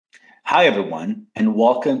Hi, everyone, and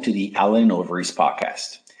welcome to the Allen and Overy's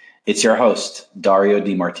podcast. It's your host, Dario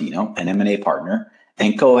DiMartino, an M&A partner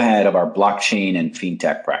and co-head of our blockchain and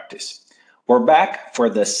fintech practice. We're back for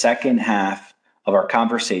the second half of our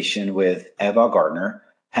conversation with Eva Gardner,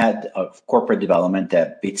 head of corporate development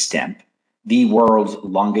at Bitstamp, the world's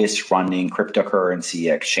longest running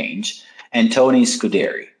cryptocurrency exchange, and Tony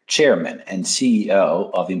Scuderi, chairman and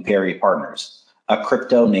CEO of Imperii Partners, a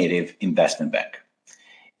crypto native investment bank.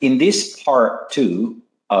 In this part two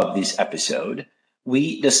of this episode,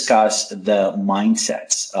 we discuss the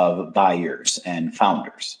mindsets of buyers and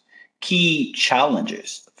founders, key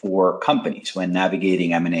challenges for companies when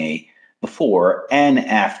navigating M&A before and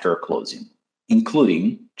after closing,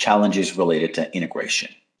 including challenges related to integration.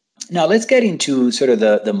 Now, let's get into sort of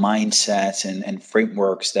the mindsets and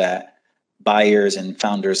frameworks that buyers and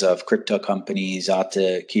founders of crypto companies ought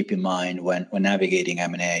to keep in mind when navigating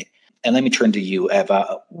M&A. And let me turn to you,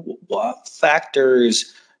 Eva. What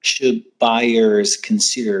factors should buyers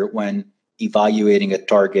consider when evaluating a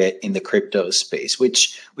target in the crypto space?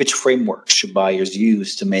 Which frameworks should buyers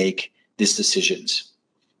use to make these decisions?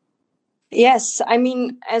 Yes,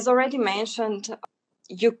 as already mentioned,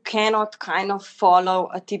 you cannot kind of follow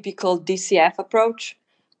a typical DCF approach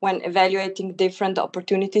when evaluating different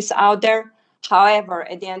opportunities out there. However,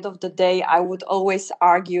 at the end of the day, I would always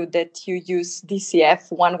argue that you use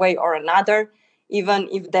DCF one way or another, even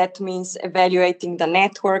if that means evaluating the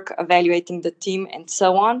network, evaluating the team, and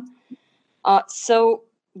so on. So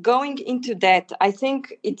going into that, I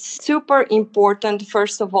think it's super important,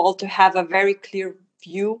 first of all, to have a very clear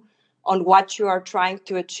view on what you are trying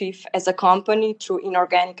to achieve as a company through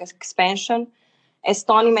inorganic expansion. As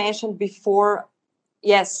Tony mentioned before,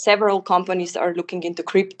 yes, several companies are looking into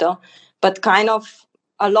crypto, but kind of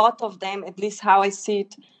a lot of them, at least how I see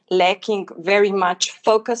it, lacking very much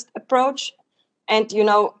focused approach and,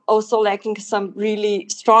 also lacking some really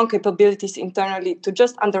strong capabilities internally to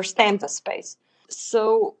just understand the space.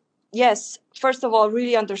 So, yes, first of all,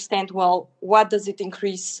 really understand, well, what does it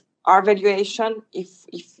increase our valuation if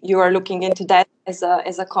you are looking into that as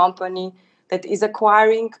a company that is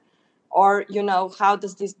acquiring, or how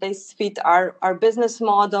does this fit our business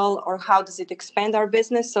model, or how does it expand our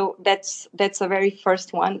business? So that's a very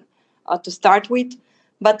first one to start with.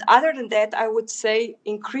 But other than that, I would say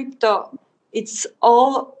in crypto, it's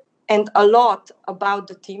all and a lot about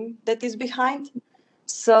the team that is behind.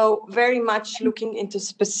 So very much looking into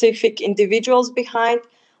specific individuals behind.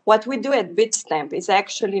 What we do at Bitstamp is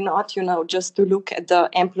actually not, just to look at the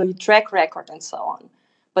employee track record and so on,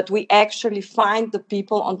 but we actually find the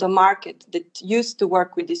people on the market that used to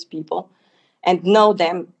work with these people and know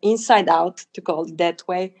them inside out, to call it that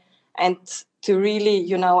way, and to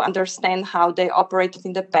really, understand how they operated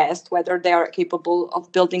in the past, whether they are capable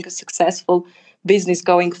of building a successful business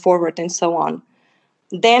going forward and so on.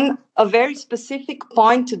 Then a very specific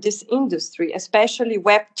point to this industry, especially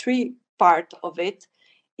Web3 part of it,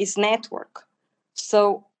 is network.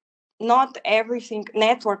 So not everything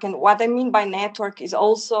network, and what I mean by network is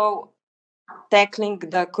also tackling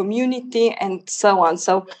the community and so on.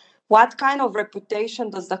 So what kind of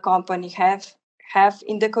reputation does the company have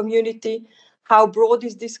in the community? How broad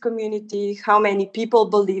is this community? How many people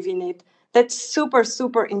believe in it? That's super,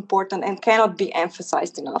 super important and cannot be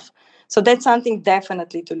emphasized enough. So that's something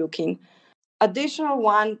definitely to look in. Additional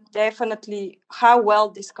one, definitely how well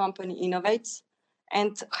this company innovates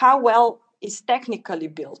and how well is technically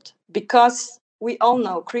built, because we all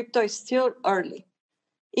know crypto is still early.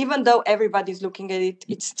 Even though everybody's looking at it,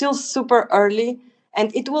 it's still super early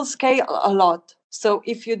and it will scale a lot. So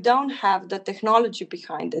if you don't have the technology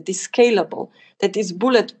behind it, is scalable, that is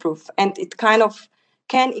bulletproof, and it kind of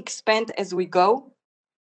can expand as we go,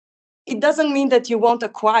 it doesn't mean that you won't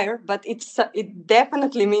acquire, but it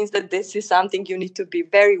definitely means that this is something you need to be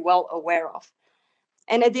very well aware of.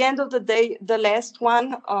 And at the end of the day, the last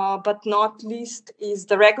one, but not least, is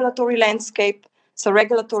the regulatory landscape. So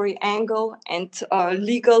regulatory angle and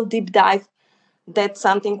legal deep dive. That's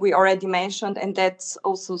something we already mentioned, and that's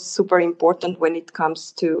also super important when it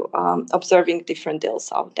comes to observing different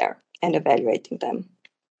deals out there and evaluating them.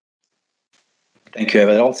 Thank you,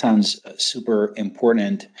 Eva. That all sounds super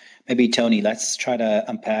important. Maybe Tony, let's try to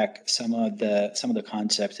unpack some of the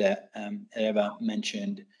concepts that Eva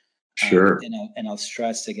mentioned. Sure. And I'll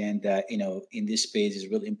stress again that in this space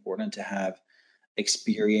it's really important to have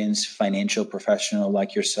experienced financial professional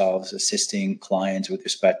like yourselves assisting clients with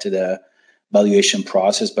respect to the valuation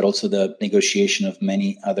process, but also the negotiation of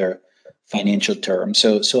many other financial terms.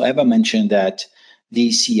 So Eva mentioned that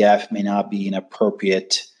DCF may not be an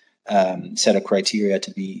appropriate set of criteria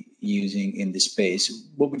to be using in this space,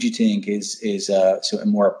 what would you think is so a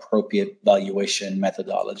more appropriate valuation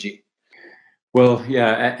methodology? Well,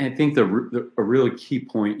 yeah, I think a really key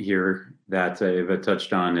point here that Eva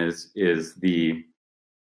touched on is the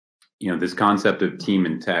this concept of team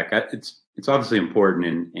and tech. It's obviously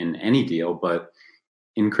important in any deal, but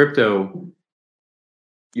in crypto,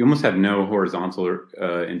 you almost have no horizontal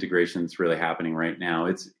integrations really happening right now.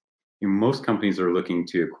 Most companies are looking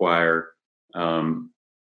to acquire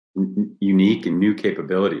unique and new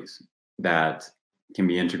capabilities that can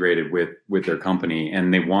be integrated with their company,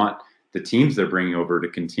 and they want the teams they're bringing over to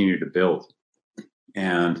continue to build,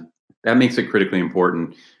 and that makes it critically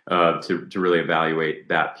important to really evaluate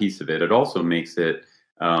that piece of it. It also makes it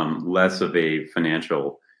less of a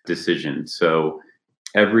financial decision. So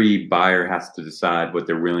every buyer has to decide what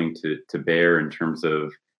they're willing to bear in terms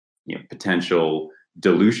of potential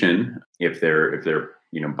dilution if they're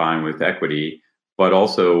buying with equity, but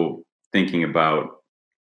also thinking about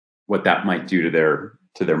what that might do to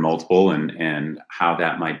their multiple and how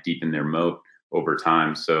that might deepen their moat over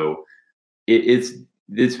time. So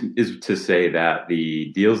this is to say that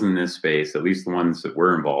the deals in this space, at least the ones that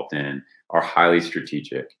we're involved in, are highly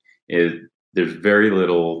strategic. There's very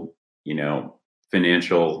little,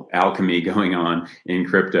 financial alchemy going on in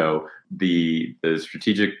crypto. The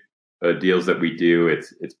strategic deals that we do,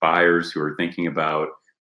 it's buyers who are thinking about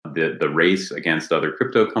the race against other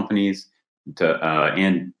crypto companies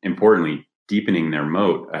and importantly, deepening their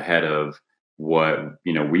moat ahead of what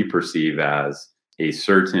we perceive as a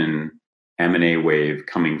certain M&A wave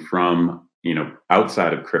coming from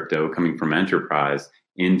outside of crypto, coming from enterprise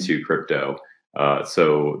into crypto.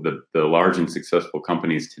 So the large and successful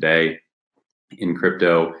companies today in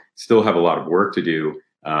crypto still have a lot of work to do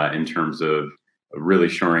in terms of really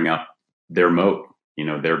shoring up their moat,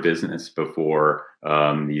 their business before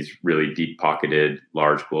these really deep-pocketed,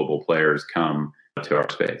 large global players come to our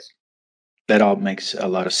space. That all makes a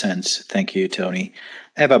lot of sense. Thank you, Tony.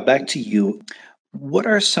 Eva, back to you. What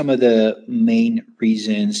are some of the main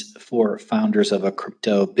reasons for founders of a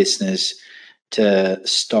crypto business to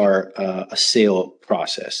start a sale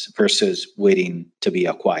process versus waiting to be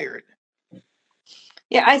acquired?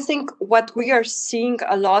 Yeah, I think what we are seeing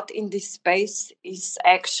a lot in this space is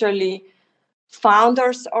actually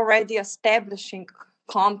founders already establishing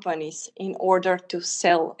companies in order to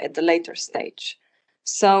sell at the later stage.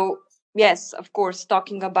 So yes, of course,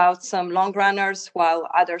 talking about some long runners while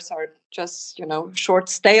others are just, short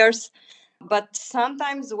stayers. But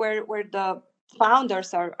sometimes where the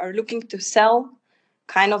founders are looking to sell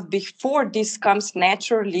kind of before this comes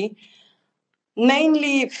naturally,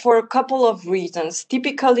 mainly for a couple of reasons.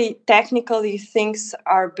 Typically, technically, things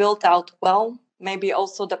are built out well. Maybe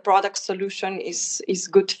also the product solution is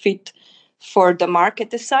good fit for the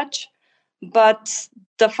market as such. But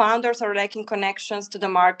the founders are lacking connections to the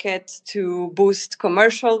market to boost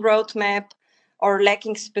commercial roadmap, or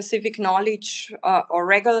lacking specific knowledge or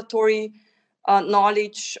regulatory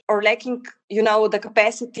knowledge, or lacking, the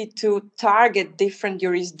capacity to target different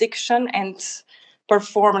jurisdiction and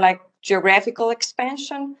perform like geographical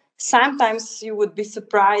expansion. Sometimes you would be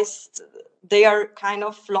surprised they are kind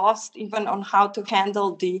of lost even on how to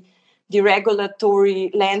handle the regulatory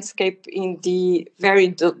landscape in the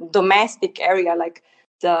very domestic area, like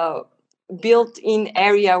the built-in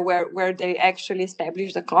area where they actually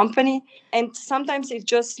establish the company. And sometimes it's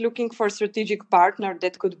just looking for a strategic partner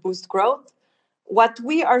that could boost growth. What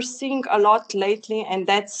we are seeing a lot lately, and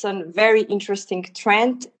that's a very interesting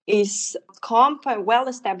trend, is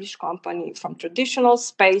well-established company from traditional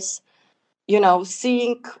space,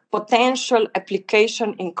 seeing potential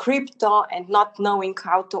application in crypto and not knowing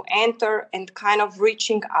how to enter, and kind of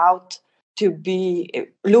reaching out to be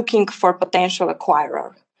looking for potential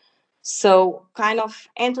acquirer. So kind of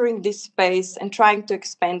entering this space and trying to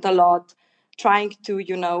expand a lot, trying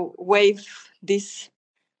to, wave this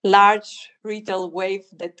large retail wave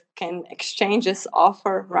that can exchanges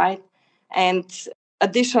offer, right? And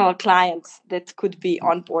additional clients that could be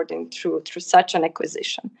onboarding through such an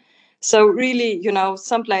acquisition. So really,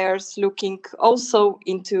 some players looking also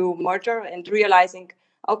into merger and realizing,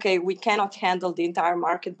 okay, we cannot handle the entire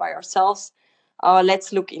market by ourselves.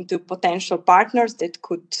 Let's look into potential partners that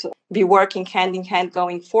could be working hand in hand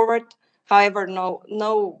going forward. However,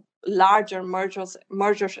 no larger mergers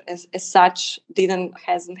as such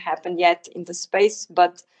hasn't happened yet in the space,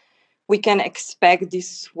 but we can expect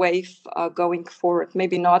this wave going forward.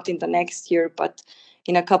 Maybe not in the next year, but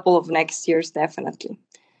in a couple of next years, definitely.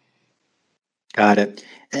 Got it.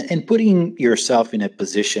 And putting yourself in a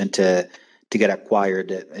position to to get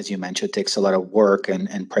acquired. As you mentioned, it takes a lot of work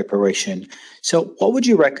and preparation. So what would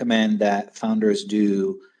you recommend that founders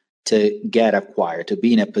do to get acquired, to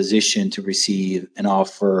be in a position to receive an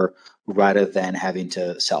offer rather than having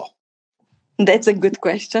to sell? That's a good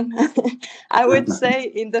question. I would say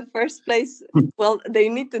in the first place, well, they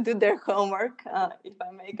need to do their homework, if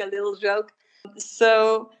I make a little joke.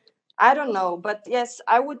 So I don't know, but yes,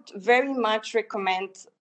 I would very much recommend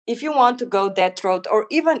if you want to go that road, or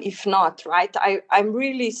even if not, right? I'm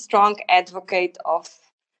really strong advocate of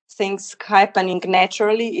things happening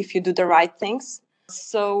naturally if you do the right things.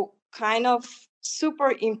 So kind of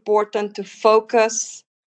super important to focus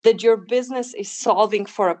that your business is solving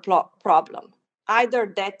for a problem.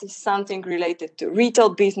 Either that is something related to retail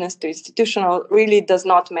business, to institutional, really does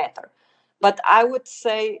not matter. But I would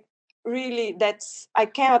say, really, I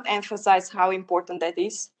cannot emphasize how important that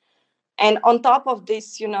is. And on top of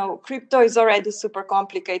this, crypto is already super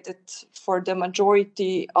complicated for the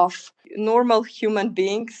majority of normal human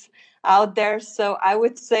beings out there. So I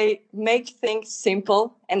would say make things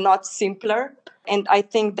simple and not simpler. And I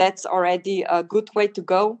think that's already a good way to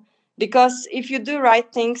go. Because if you do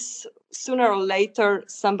right things, sooner or later,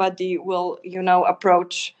 somebody will,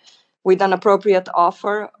 approach with an appropriate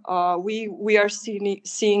offer. We are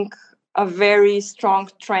seeing a very strong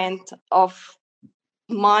trend of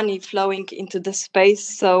money flowing into the space,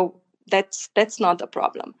 so that's not a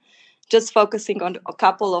problem. Just focusing on a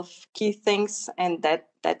couple of key things, and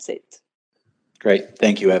that's it. Great,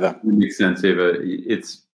 thank you, Eva. It makes sense, Eva.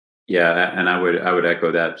 And I would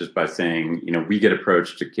echo that just by saying, we get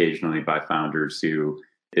approached occasionally by founders who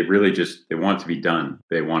they want to be done.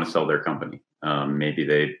 They want to sell their company. Maybe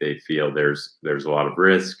they feel there's a lot of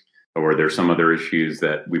risk, or there's some other issues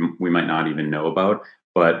that we might not even know about.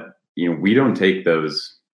 But we don't take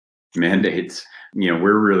those mandates.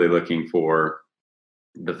 We're really looking for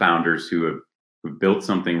the founders who have built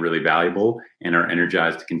something really valuable and are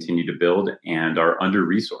energized to continue to build and are under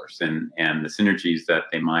resourced, and the synergies that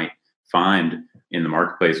they might find in the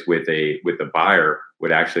marketplace with a buyer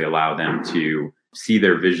would actually allow them to see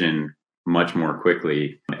their vision much more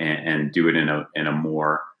quickly and do it in a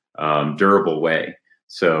more durable way.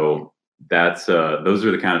 So that's those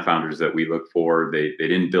are the kind of founders that we look for. They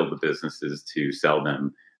didn't build the businesses to sell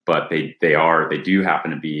them, but they do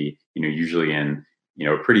happen to be usually in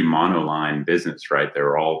a pretty monoline business, right?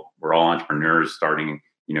 We're all entrepreneurs starting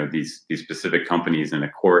these specific companies in a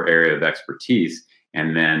core area of expertise,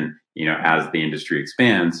 and then as the industry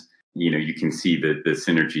expands, you can see that the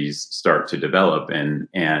synergies start to develop,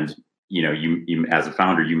 and you as a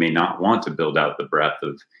founder, you may not want to build out the breadth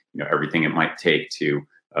of everything it might take to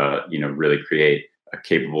really create a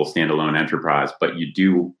capable standalone enterprise, but you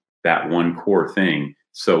do that one core thing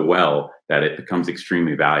so well that it becomes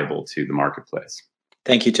extremely valuable to the marketplace.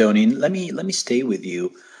 Thank you, Tony. Let me stay with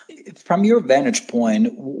you. From your vantage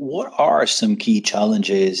point, what are some key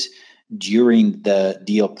challenges during the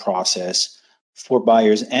deal process for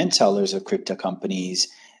buyers and sellers of crypto companies,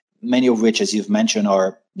 many of which, as you've mentioned,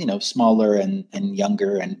 are smaller and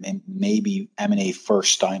younger and maybe M&A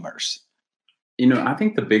first timers? I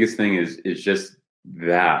think the biggest thing is just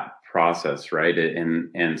that process, right?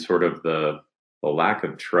 And sort of the lack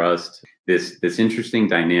of trust, this interesting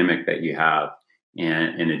dynamic that you have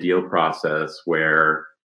in a deal process where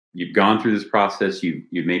you've gone through this process, you've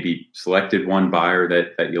maybe selected one buyer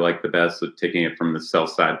that you like the best, so taking it from the sell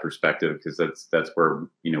side perspective, because that's where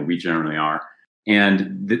we generally are,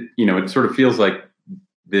 and it sort of feels like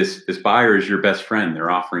this buyer is your best friend. They're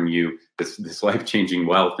offering you this life-changing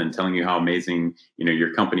wealth and telling you how amazing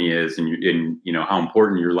your company is, and how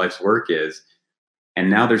important your life's work is. And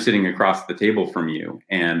now they're sitting across the table from you,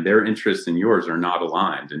 and their interests and yours are not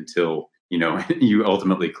aligned until you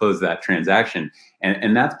ultimately close that transaction.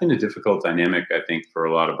 And that's been a difficult dynamic, I think, for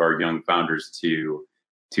a lot of our young founders to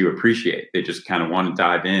appreciate. They just kind of want to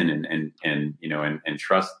dive in and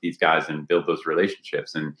trust these guys and build those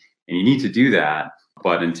relationships. And you need to do that.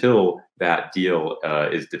 But until that deal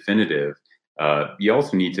is definitive, you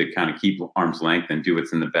also need to kind of keep arm's length and do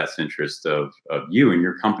what's in the best interest of you and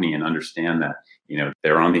your company, and understand that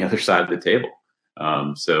they're on the other side of the table.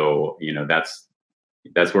 So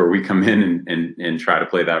that's where we come in and try to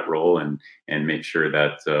play that role and make sure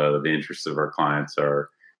that the interests of our clients are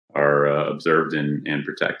observed and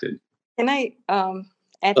protected. Can I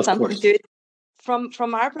add Of something course. to it?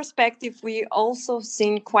 From our perspective, we also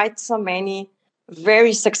seen quite so many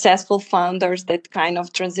very successful founders that kind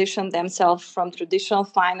of transitioned themselves from traditional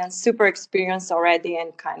finance, super experienced already,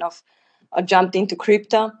 and kind of jumped into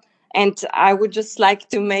crypto. And I would just like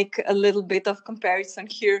to make a little bit of comparison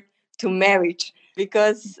here to marriage.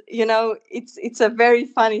 because it's a very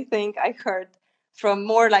funny thing I heard from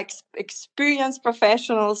more like experienced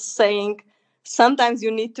professionals saying sometimes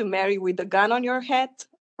you need to marry with a gun on your head,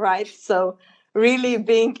 right? So really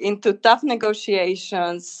being into tough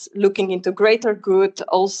negotiations, looking into greater good,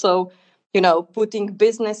 also putting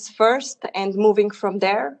business first and moving from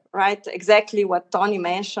there, right? Exactly what Tony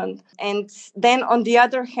mentioned. And then on the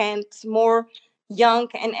other hand, more young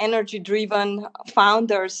and energy driven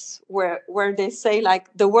founders where they say like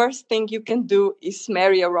the worst thing you can do is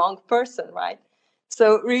marry a wrong person, right?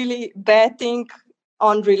 So really betting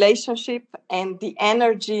on relationship and the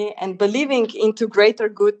energy and believing into greater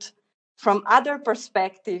good from other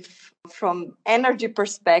perspective, from energy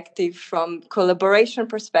perspective, from collaboration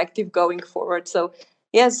perspective going forward. So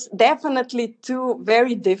yes, definitely two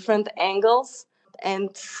very different angles and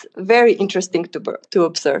very interesting to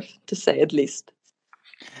observe, to say at least.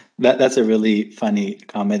 That's a really funny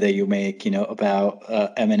comment that you make, about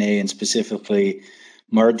M&A and specifically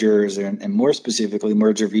mergers, and more specifically,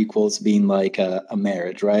 merger of equals being like a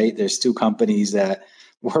marriage, right? There's two companies that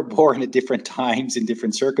were born at different times in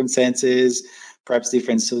different circumstances, perhaps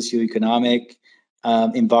different socioeconomic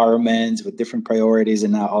environments with different priorities,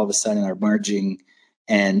 and now all of a sudden are merging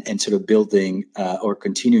and sort of building or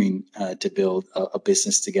continuing to build a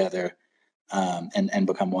business together, and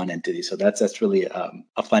become one entity. So that's really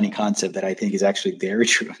a funny concept that I think is actually very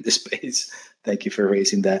true in this space. Thank you for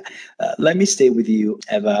raising that. Let me stay with you,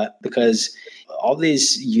 Eva, because all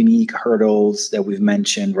these unique hurdles that we've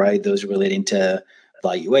mentioned, right? Those relating to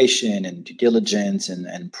valuation and due diligence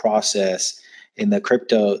and process in the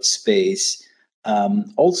crypto space,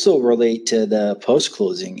 also relate to the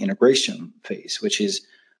post-closing integration phase, which is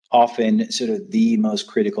often sort of the most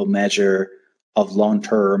critical measure of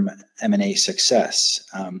long-term M&A success.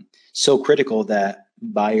 So critical that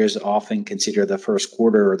buyers often consider the first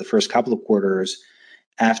quarter or the first couple of quarters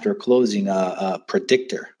after closing a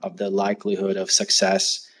predictor of the likelihood of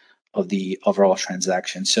success of the overall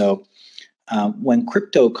transaction. So when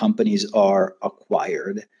crypto companies are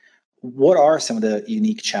acquired, what are some of the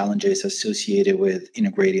unique challenges associated with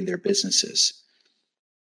integrating their businesses?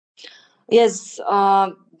 Yes,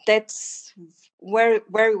 that's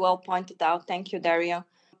very well pointed out. Thank you, Dario.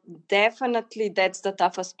 Definitely, that's the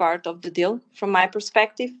toughest part of the deal from my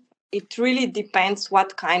perspective. It really depends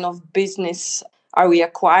what kind of business are we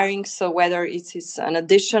acquiring. So whether it is an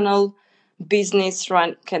additional business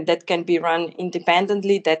that can be run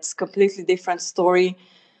independently, that's completely different story.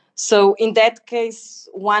 So in that case,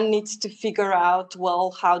 one needs to figure out,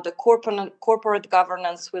 well, how the corporate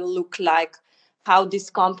governance will look like, how this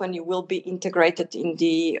company will be integrated in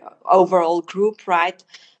the overall group, right?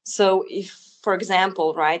 So if, for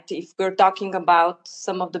example, right, if we're talking about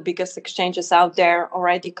some of the biggest exchanges out there,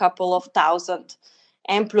 already a couple of thousand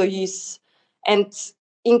employees, and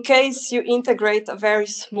in case you integrate a very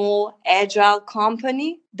small, agile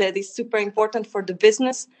company that is super important for the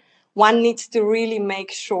business, one needs to really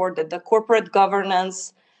make sure that the corporate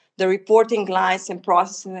governance, the reporting lines and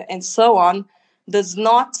process and so on does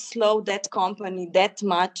not slow that company that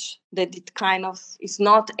much that it kind of is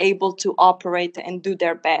not able to operate and do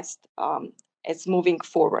their best as moving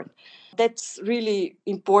forward. That's really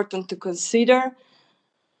important to consider.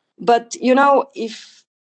 But if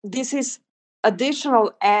this is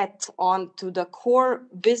additional add on to the core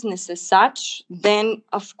business as such, then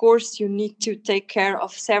of course you need to take care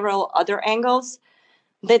of several other angles.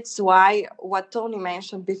 That's why what Tony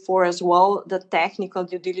mentioned before as well, the technical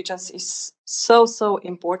due diligence is so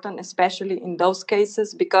important, especially in those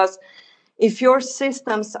cases, because if your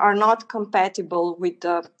systems are not compatible with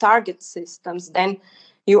the target systems, then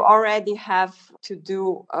you already have to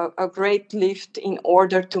do a great lift in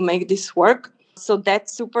order to make this work. So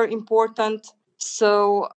that's super important.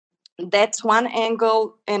 So that's one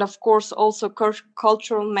angle. And of course, also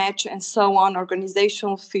cultural match and so on,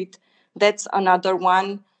 organizational fit. That's another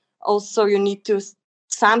one. Also,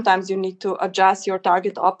 sometimes you need to adjust your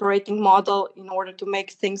target operating model in order to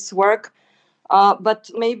make things work. But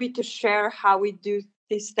maybe to share how we do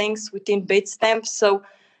these things within Bitstamp. So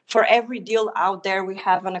for every deal out there, we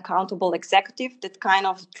have an accountable executive that kind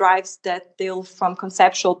of drives that deal from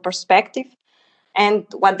conceptual perspective. And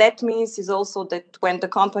what that means is also that when the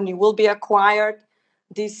company will be acquired,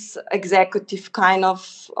 this executive kind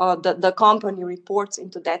of, the company reports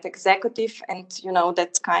into that executive. And,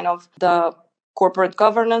 that's kind of the corporate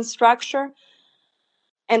governance structure.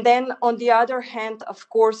 And then on the other hand, of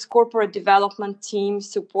course, corporate development team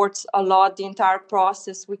supports a lot the entire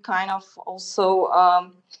process. We kind of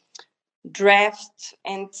also draft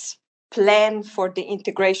and plan for the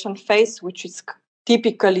integration phase, which is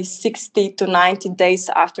typically 60 to 90 days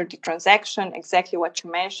after the transaction, exactly what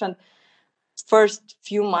you mentioned. First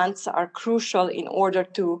few months are crucial in order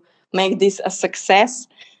to make this a success.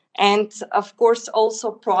 And of course,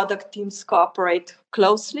 also product teams cooperate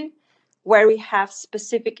closely, where we have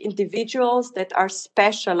specific individuals that are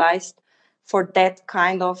specialized for that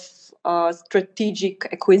kind of strategic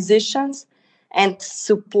acquisitions and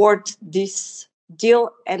support this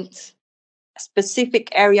deal and specific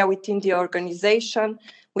area within the organization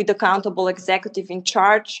with accountable executive in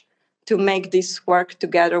charge to make this work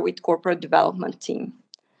together with corporate development team.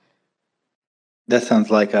 That sounds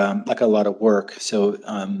like a lot of work. So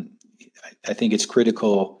I think it's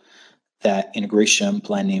critical that integration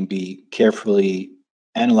planning be carefully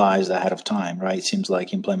analyzed ahead of time, right? It seems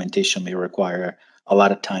like implementation may require a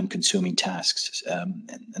lot of time-consuming tasks.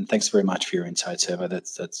 And thanks very much for your insights, Eva.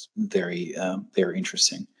 That's very very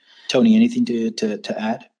interesting. Tony, anything to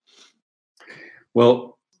add?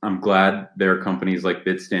 Well, I'm glad there are companies like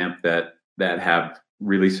Bitstamp that have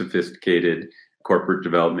really sophisticated corporate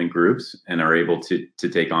development groups and are able to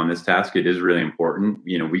take on this task. It is really important.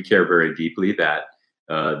 We care very deeply that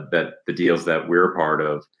that the deals that we're a part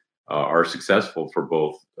of are successful for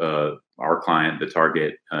both our client, the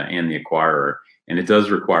target, and the acquirer. And it does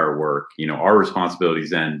require work. Our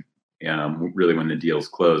responsibilities end really when the deal's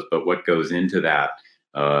closed. But what goes into that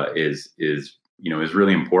is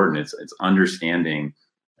really important. It's understanding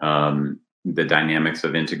the dynamics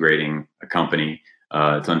of integrating a company.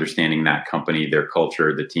 It's understanding that company, their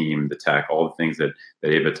culture, the team, the tech, all the things that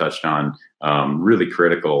Eva touched on, really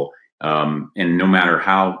critical. And no matter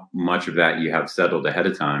how much of that you have settled ahead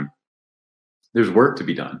of time, there's work to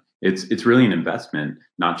be done. It's really an investment,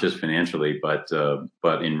 not just financially, but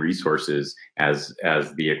in resources as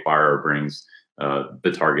the acquirer brings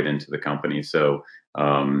the target into the company. So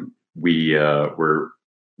we're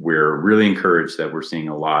really encouraged that we're seeing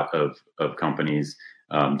a lot of companies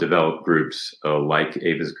develop groups like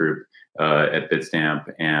Ava's group at Bitstamp,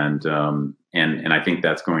 and I think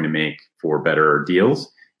that's going to make for better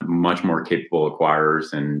deals, much more capable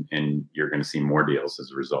acquirers, and you're going to see more deals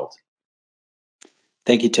as a result.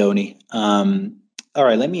 Thank you, Tony. All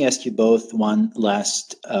right, let me ask you both one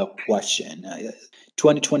last question.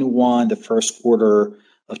 2021, the first quarter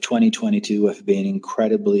of 2022 have been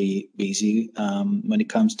incredibly busy when it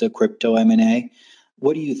comes to crypto M&A.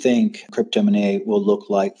 What do you think crypto M&A will look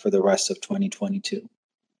like for the rest of 2022?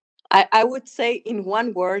 I would say in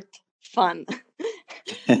one word, fun.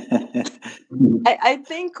 I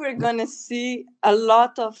think we're going to see a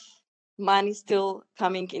lot of money still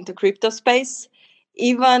coming into crypto space,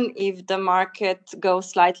 even if the market goes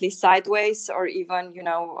slightly sideways or even,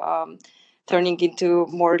 turning into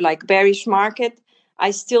more like bearish market.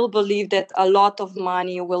 I still believe that a lot of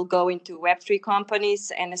money will go into Web3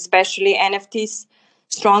 companies and especially NFTs.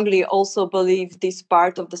 Strongly also believe this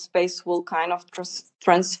part of the space will kind of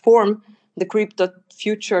transform the crypto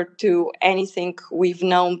future to anything we've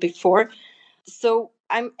known before. So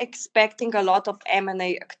I'm expecting a lot of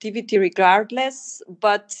M&A activity regardless.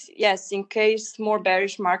 But yes, in case more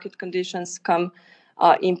bearish market conditions come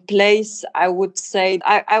in place, I would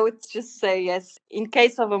just say yes. In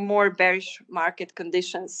case of a more bearish market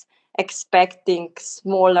conditions, expecting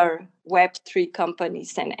smaller Web3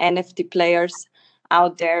 companies and NFT players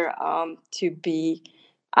out there to be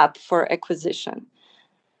up for acquisition.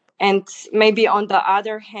 And maybe on the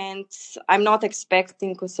other hand, I'm not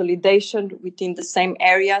expecting consolidation within the same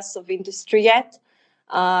areas of industry yet.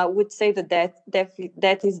 Would say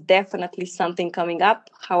that is definitely something coming up.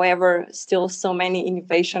 However, still so many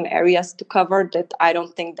innovation areas to cover that I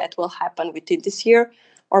don't think that will happen within this year,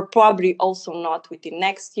 or probably also not within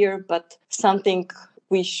next year, but something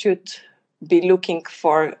we should be looking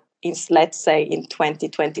for in, let's say, in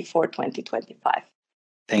 2024, 2025.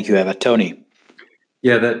 Thank you, Eva. Tony?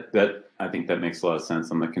 Yeah, that I think that makes a lot of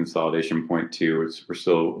sense on the consolidation point too. We're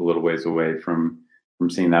still a little ways away from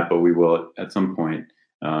seeing that, but we will at some point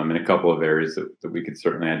in a couple of areas that we could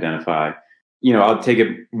certainly identify. I'll take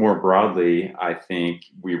it more broadly. I think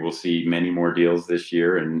we will see many more deals this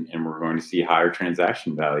year, and we're going to see higher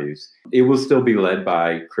transaction values. It will still be led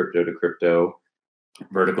by crypto to crypto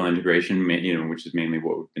vertical integration, which is mainly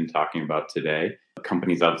what we've been talking about today.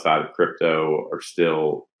 Companies outside of crypto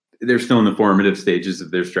they're still in the formative stages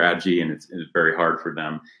of their strategy, and it's very hard for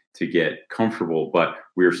them to get comfortable, but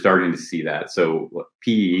we're starting to see that. So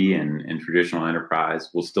PE and traditional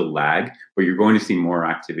enterprise will still lag, but you're going to see more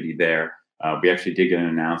activity there. We actually did get an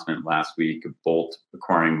announcement last week of Bolt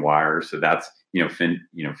acquiring Wire, so that's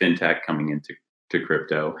fintech coming into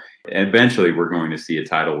crypto. And eventually, we're going to see a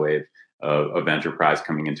tidal wave of enterprise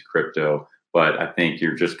coming into crypto, but I think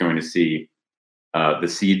you're just going to see the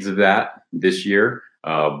seeds of that this year.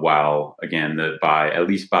 While again, at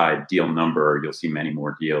least by deal number, you'll see many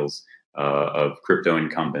more deals of crypto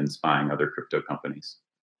incumbents buying other crypto companies.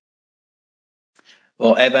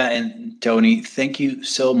 Well, Eva and Tony, thank you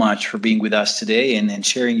so much for being with us today and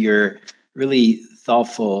sharing your really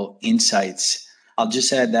thoughtful insights. I'll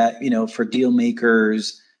just add that, for deal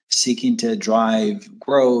makers seeking to drive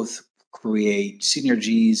growth, create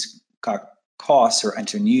synergies, cut costs, or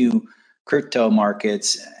enter new crypto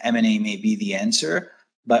markets, M&A may be the answer,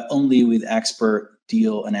 but only with expert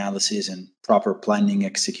deal analysis and proper planning,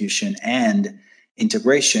 execution, and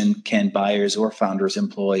integration can buyers or founders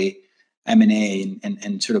employ M&A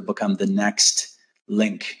and sort of become the next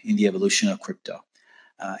link in the evolution of crypto.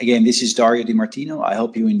 Again, this is Dario DiMartino. I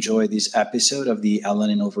hope you enjoy this episode of the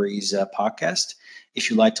Allen & Overy's podcast. If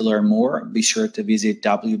you'd like to learn more, be sure to visit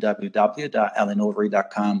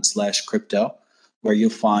www.allenovery.com/crypto, where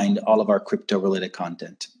you'll find all of our crypto-related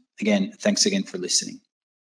content. Again, thanks again for listening.